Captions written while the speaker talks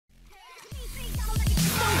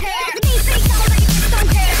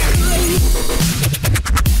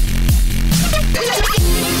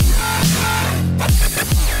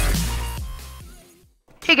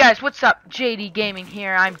guys, what's up? JD Gaming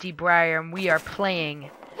here. I'm D Breyer, and we are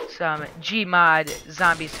playing some Gmod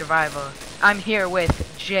Zombie Survival. I'm here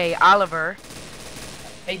with Jay Oliver.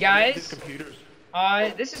 Hey guys.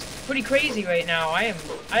 This is pretty crazy right now. I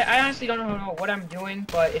honestly don't know what I'm doing,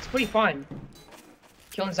 but it's pretty fun.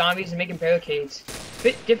 Killing zombies and making barricades.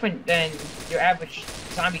 Bit different than your average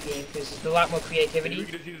zombie game because there's a lot more creativity. You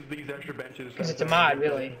could just use these extra benches. Because it's a mod,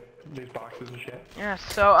 really. These boxes and shit. Yeah.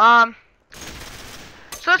 So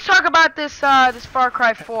let's talk about this this Far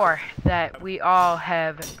Cry 4 that we all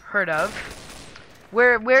have heard of.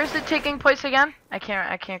 Where is it taking place again? I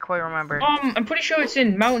can't quite remember. I'm pretty sure it's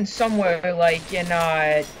in mountains somewhere, like in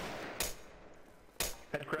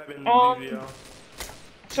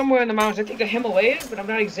somewhere in the mountains. I think the Himalayas, but I'm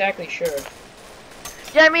not exactly sure.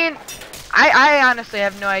 Yeah, I mean, I honestly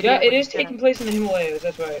have no idea. Yeah, it is taking place in the Himalayas.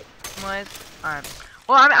 That's right. Himalayas. Alright.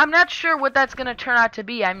 Well, I'm not sure what that's gonna turn out to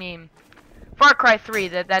be. I mean, Far Cry 3.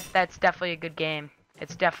 That's definitely a good game.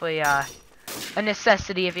 It's definitely a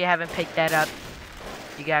necessity if you haven't picked that up.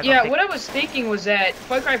 You gotta go what I was thinking was that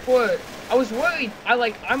Far Cry 4. I was worried.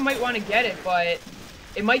 I might want to get it, but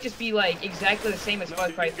it might just be like exactly the same as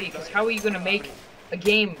Far Cry 3. Because how are you gonna make a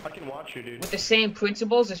game with the same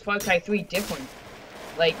principles as Far Cry 3 different?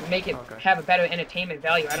 Like make it have a better entertainment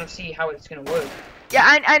value. I don't see how it's gonna work. Yeah,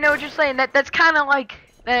 I know what you're saying. That's kind of like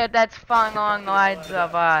that's following along the lines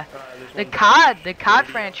of the COD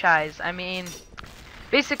franchise. I mean,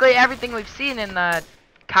 basically everything we've seen in the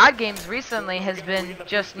COD games recently has been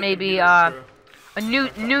just maybe a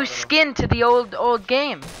new skin to the old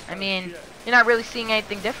game. I mean, you're not really seeing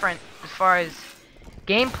anything different as far as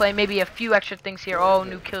gameplay. Maybe a few extra things here,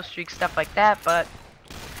 new kill streak, stuff like that. But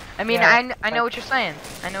I mean, I know what you're saying.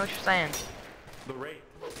 I know what you're saying. The rate.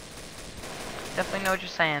 Definitely know what you're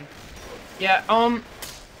saying. Yeah,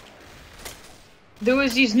 there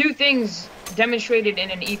was these new things demonstrated in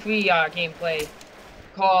an E3 gameplay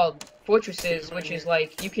called Fortresses, which is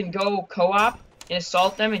like you can go co-op and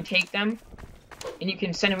assault them and take them, and you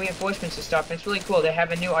can send in reinforcements and stuff. And it's really cool. They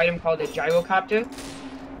have a new item called a gyrocopter,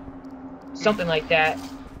 something like that,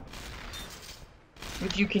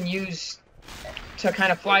 which you can use to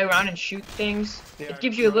kind of fly around and shoot things. It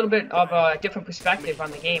gives you a little bit of a different perspective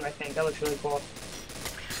on the game. I think that looks really cool.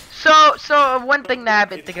 So one thing that I've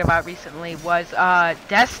been thinking about recently was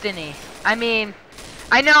Destiny. I mean,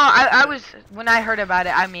 I know I was when I heard about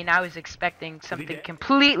it. I mean, I was expecting something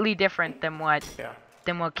completely different than what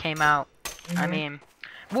came out. I mean,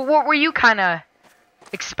 what were you kind of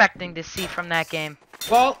expecting to see from that game?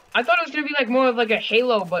 Well, I thought it was gonna be like more of like a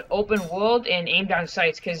Halo, but open world and aim down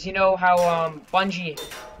sights. Cause you know how Bungie,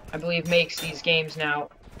 I believe, makes these games now.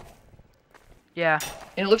 Yeah.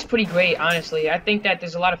 And it looks pretty great, honestly. I think that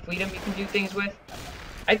there's a lot of freedom you can do things with.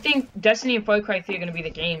 I think Destiny and Far Cry 3 are gonna be the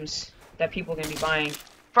games that people are gonna be buying.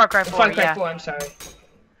 Far Cry 4, Far Cry 4, I'm sorry.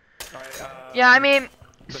 Yeah, I mean,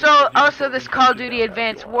 so also this Call of Duty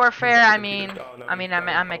Advanced Warfare. I mean,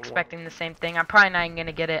 I'm expecting the same thing. I'm probably not even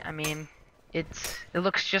gonna get it. I mean, it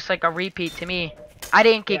looks just like a repeat to me. I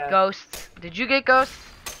didn't get Ghosts. Did you get Ghosts?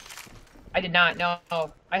 I did not. No,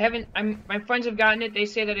 I haven't. My friends have gotten it. They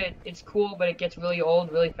say that it's cool, but it gets really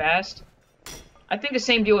old really fast. I think the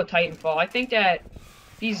same deal with Titanfall. I think that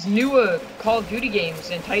these newer Call of Duty games,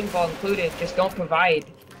 and Titanfall included, just don't provide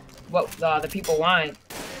what the people want.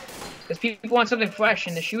 Because people want something fresh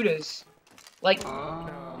in the shooters. Like,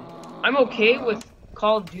 I'm okay with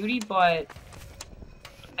Call of Duty, but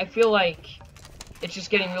I feel like it's just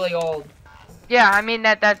getting really old. Yeah, I mean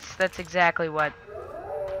that's exactly what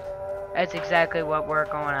we're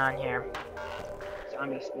going on here.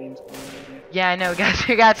 Zombie screams going on here. Yeah, I know, guys.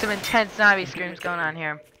 We got some intense zombie screams going on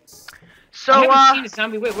here. So I haven't seen a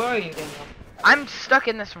zombie. Wait, where are you, Daniel? I'm stuck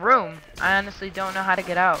in this room. I honestly don't know how to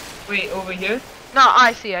get out. Wait, over here? No,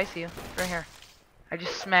 I see you. Right here. I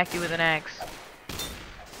just smacked you with an axe.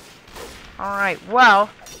 Alright, well,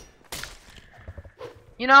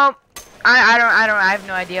 you know, I have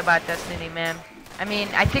no idea about Destiny, man. I mean,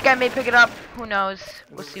 I think I may pick it up. Who knows?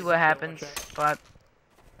 We'll see what happens. But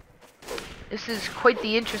this is quite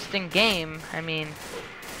the interesting game. I mean,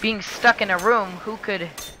 being stuck in a room, who could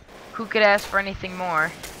ask for anything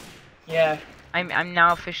more? Yeah. I'm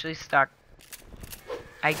now officially stuck.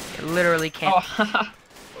 I literally can't. Oh.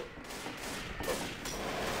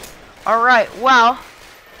 Alright, well,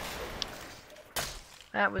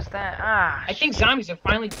 that was that. I think zombies are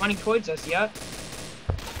finally running towards us, yeah?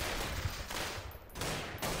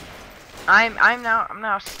 I'm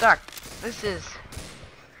now stuck. This is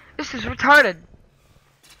retarded.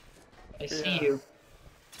 I see you.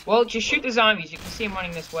 Well, just shoot the zombies. You can see them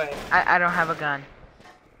running this way. I don't have a gun.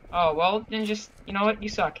 Oh, well, then just, you know what? You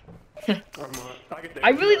suck. I'm not. I can I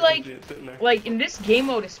really see it sitting there. like in this game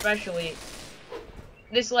mode especially,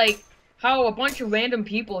 this like how a bunch of random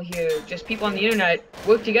people here, just people on the internet,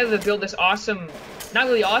 work together to build this awesome, not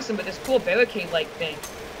really awesome, but this cool barricade-like thing.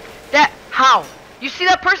 That, how? You see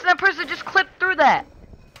that person? That person just clipped through that.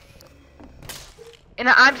 And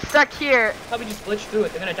I'm stuck here. Probably just glitched through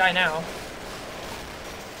it. They're gonna die now.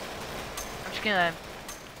 I'm just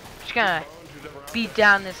gonna beat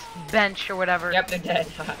down this bench or whatever. Yep, they're dead.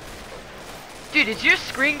 Dude, is your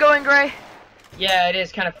screen going gray? Yeah, it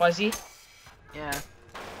is kind of fuzzy. Yeah.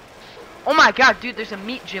 Oh my god, dude, there's a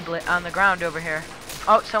meat giblet on the ground over here.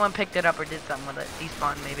 Oh, someone picked it up or did something with it.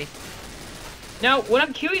 Despawn, maybe. Now, what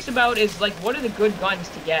I'm curious about is, like, what are the good guns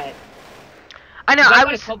to get? I know, I I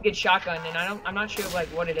want was... to help get shotgun, and I'm not sure, like,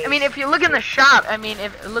 what it is. I mean, if you look in the shop, I mean,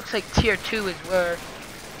 it looks like tier 2 is where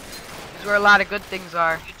a lot of good things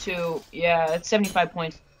are. Yeah, that's 75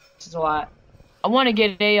 points. It's a lot. I want to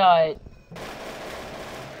get a, I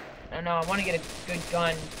don't know, I want to get a good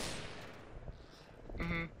gun.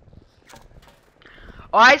 Mm-hmm.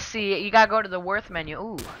 Oh, I see. You gotta go to the worth menu.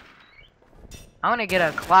 Ooh. I want to get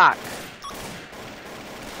a clock.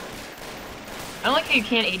 I don't like how you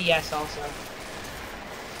can't ADS also.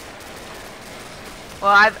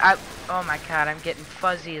 Well, oh my god, I'm getting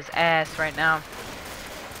fuzzy as ass right now.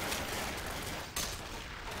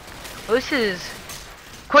 Well, this is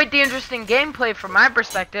quite the interesting gameplay from my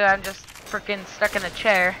perspective. I'm just freaking stuck in a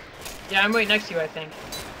chair. Yeah, I'm right next to you, I think.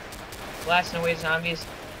 Blasting away zombies.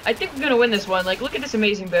 I think we're gonna win this one. Like, look at this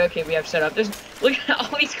amazing barricade we have set up. Look at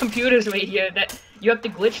all these computers right here that you have to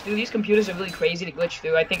glitch through. These computers are really crazy to glitch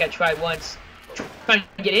through. I think I tried once trying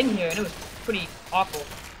to get in here, and it was pretty awful.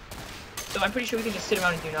 So I'm pretty sure we can just sit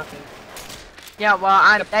around and do nothing. Yeah,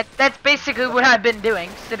 well, that's basically what I've been doing.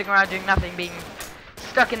 Sitting around doing nothing, being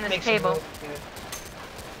stuck in this table.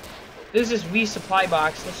 There's this resupply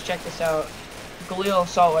box. Let's check this out. Galil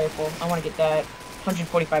assault rifle. I want to get that.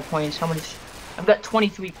 145 points. How many? I've got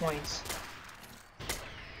 23 points.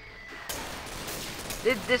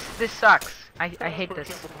 This sucks. I hate this.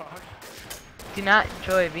 Do not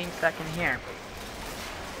enjoy being stuck in here.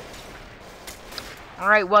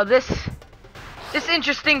 Alright, well this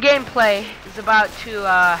interesting gameplay is about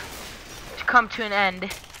to come to an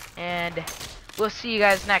end, and we'll see you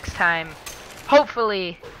guys next time.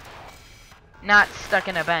 Hopefully not stuck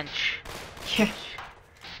in a bench. Yeah.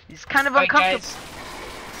 It's kind of Alright, uncomfortable. guys.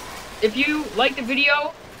 If you like the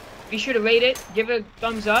video, be sure to rate it, give it a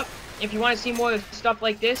thumbs up. If you want to see more stuff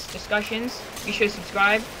like this, discussions, be sure to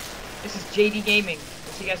subscribe. This is JD Gaming.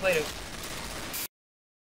 We'll see you guys later.